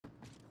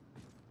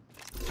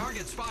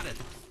Target spotted.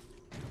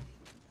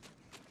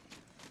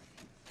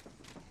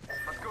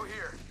 Let's go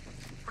here.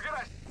 Forget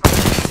I...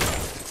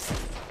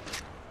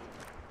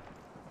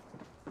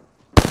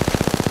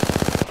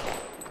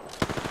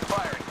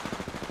 Firing.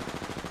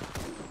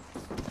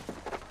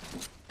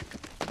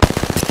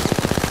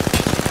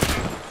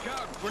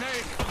 Scout,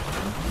 grenade!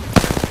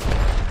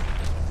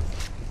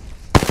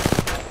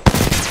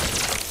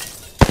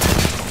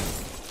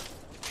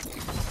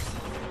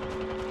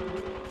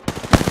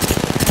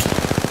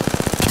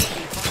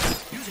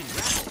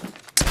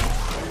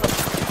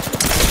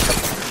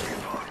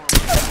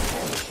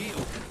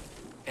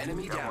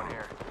 Enemy down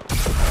here.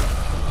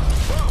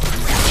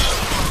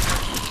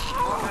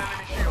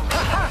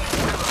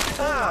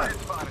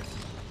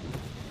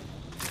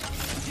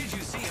 Did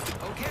you see him?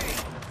 Okay.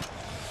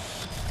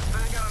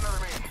 Then I got another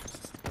me.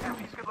 Damn,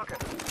 he's good looking.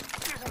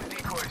 Using the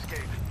decoy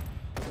escape.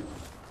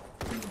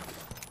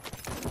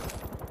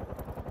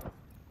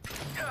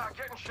 Yeah,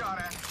 getting shot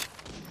at.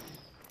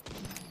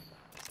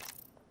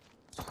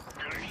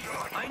 Getting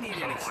shot. I need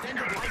an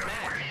extended light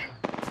mag.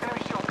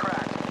 Enemy shield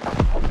cracked.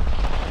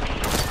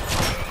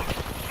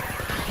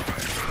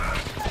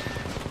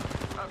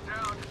 I'm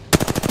down.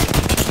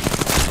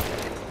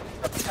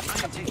 I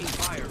am taking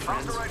fire,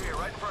 friends. Hostile right here,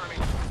 right in front of me.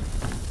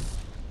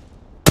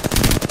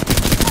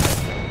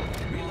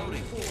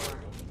 Reloading.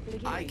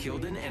 I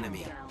killed an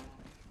enemy.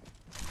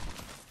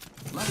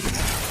 Lucky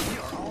us, we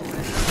are all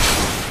ready.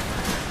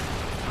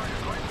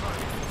 Target's right in front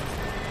of me.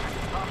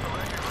 Hostile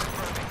right here, right in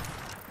front of me.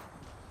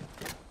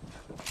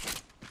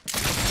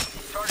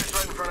 Target's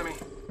right in front of me.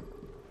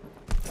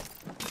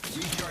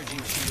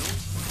 Recharging shields.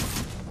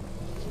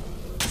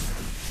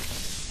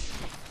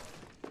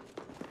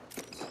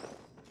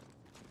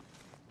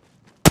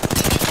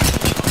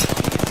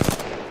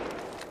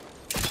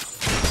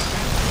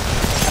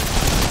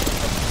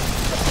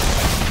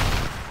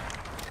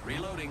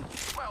 Reloading.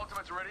 My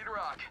ultimate's ready to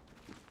rock.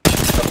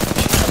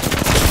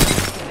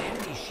 An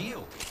enemy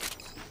shield.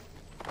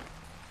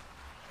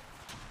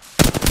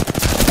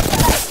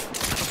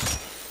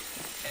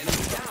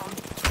 Enemy down.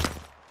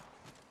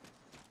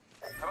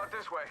 How about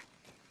this way?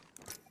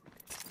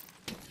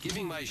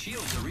 Giving my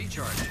shields a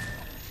recharge.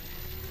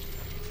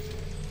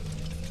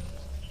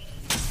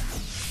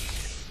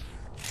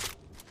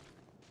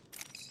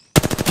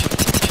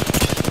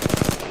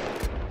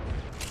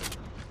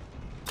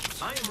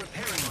 I am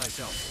repairing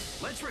myself.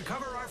 Let's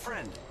recover our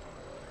friend.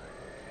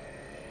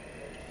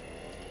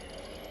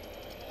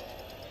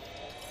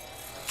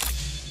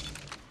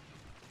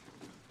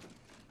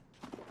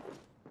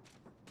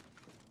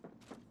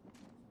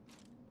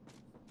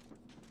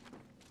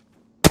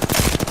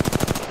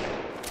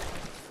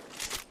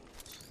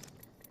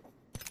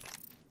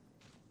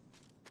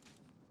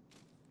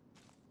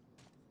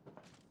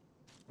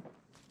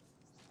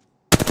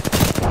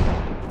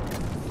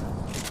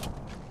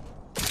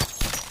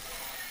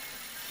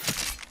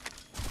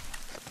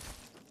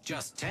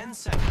 Just 10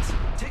 seconds.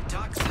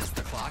 Tick-tock says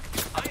the clock.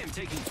 I am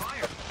taking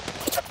fire.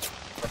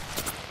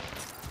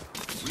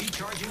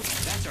 Recharging.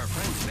 That's our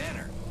friend's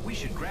banner. We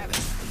should grab it.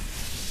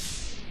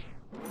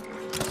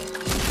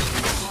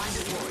 Line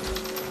deployed.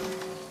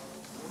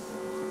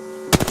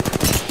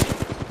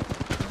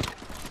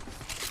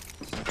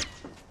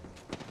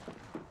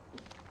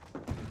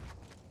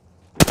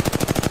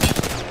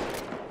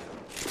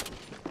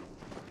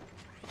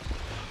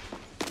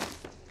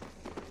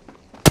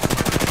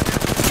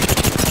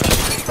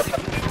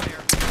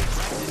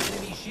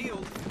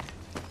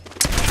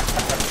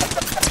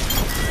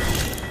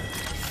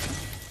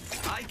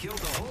 Killed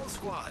the whole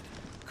squad.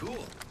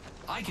 Cool.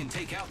 I can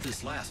take out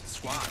this last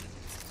squad.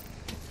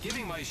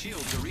 Giving my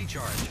shields a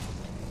recharge.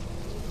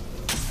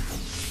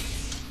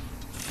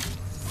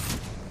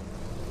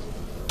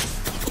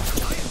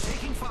 I am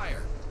taking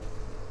fire.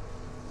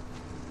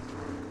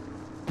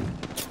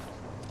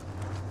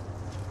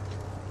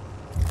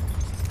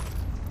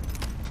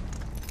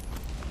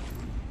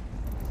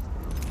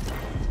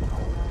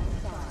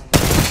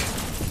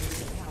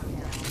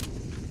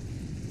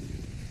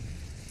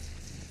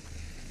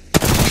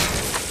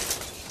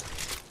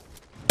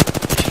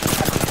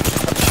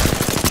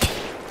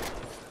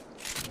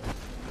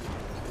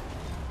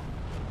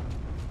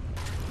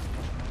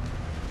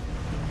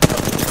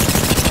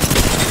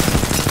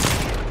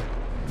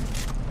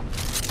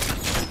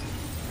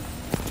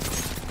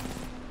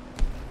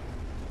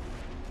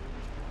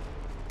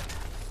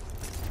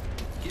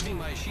 Giving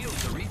my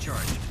shields a recharge.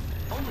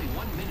 Only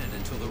 1 minute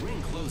until the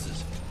ring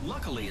closes.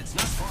 Luckily, it's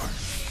not far.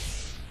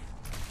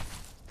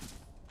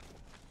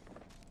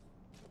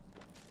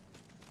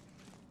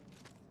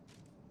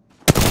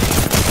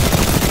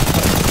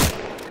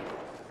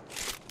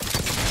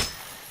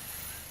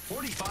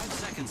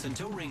 Seconds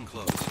until ring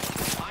close.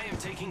 I am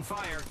taking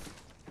fire.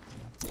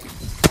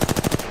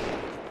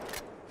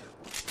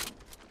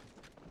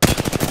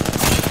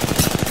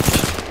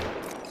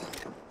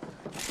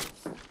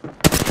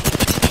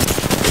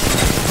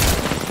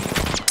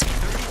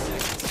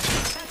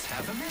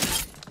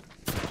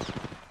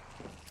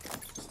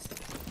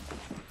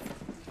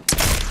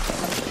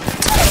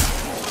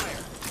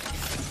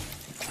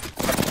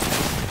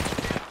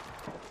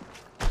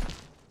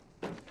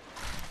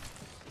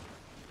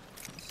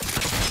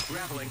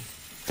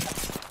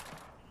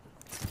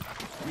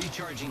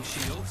 Recharging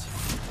shields.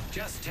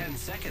 Just 10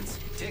 seconds.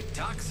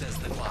 Tick-tock, says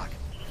the clock.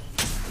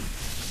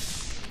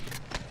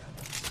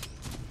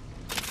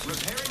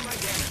 Repairing my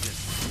damages.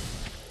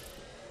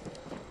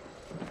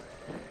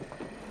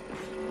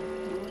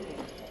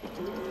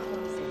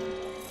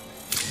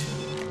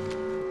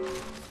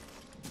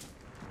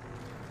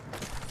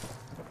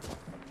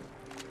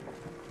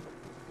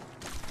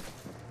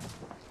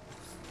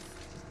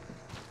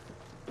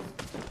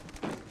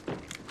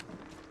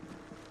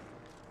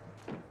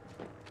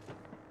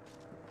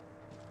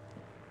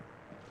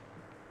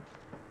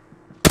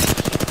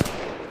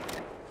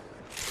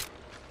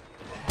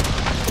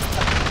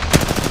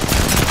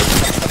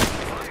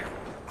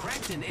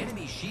 An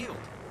enemy shield.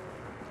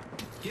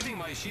 Giving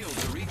my shield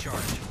a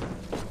recharge.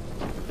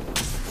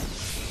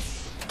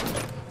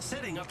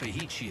 Setting up a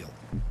heat shield.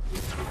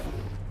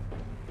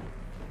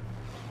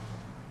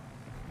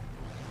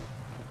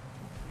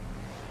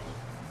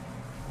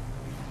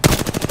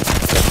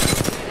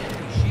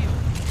 Enemy shield.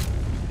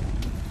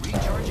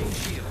 Recharging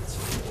shields.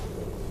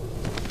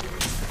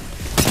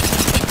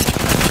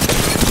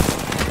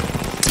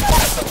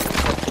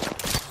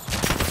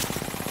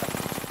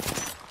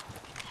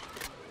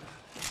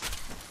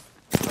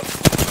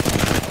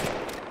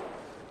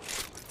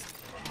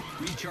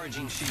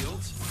 Recharging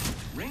shields.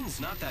 Ring's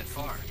not that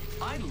far.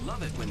 I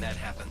love it when that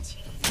happens.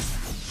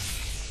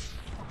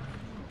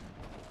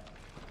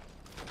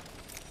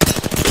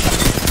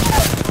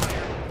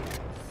 Fire.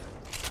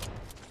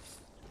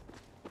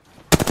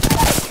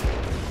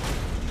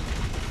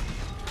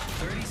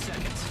 30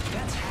 seconds.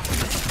 That's half a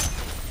minute.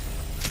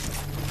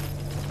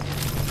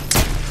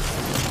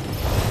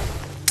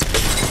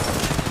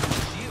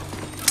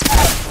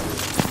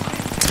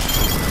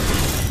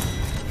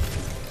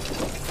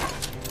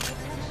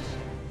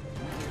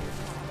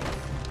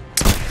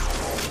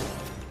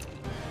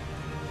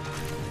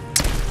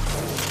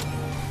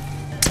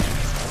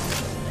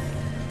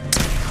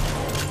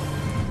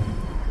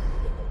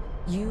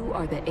 You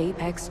are the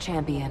Apex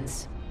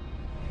Champions.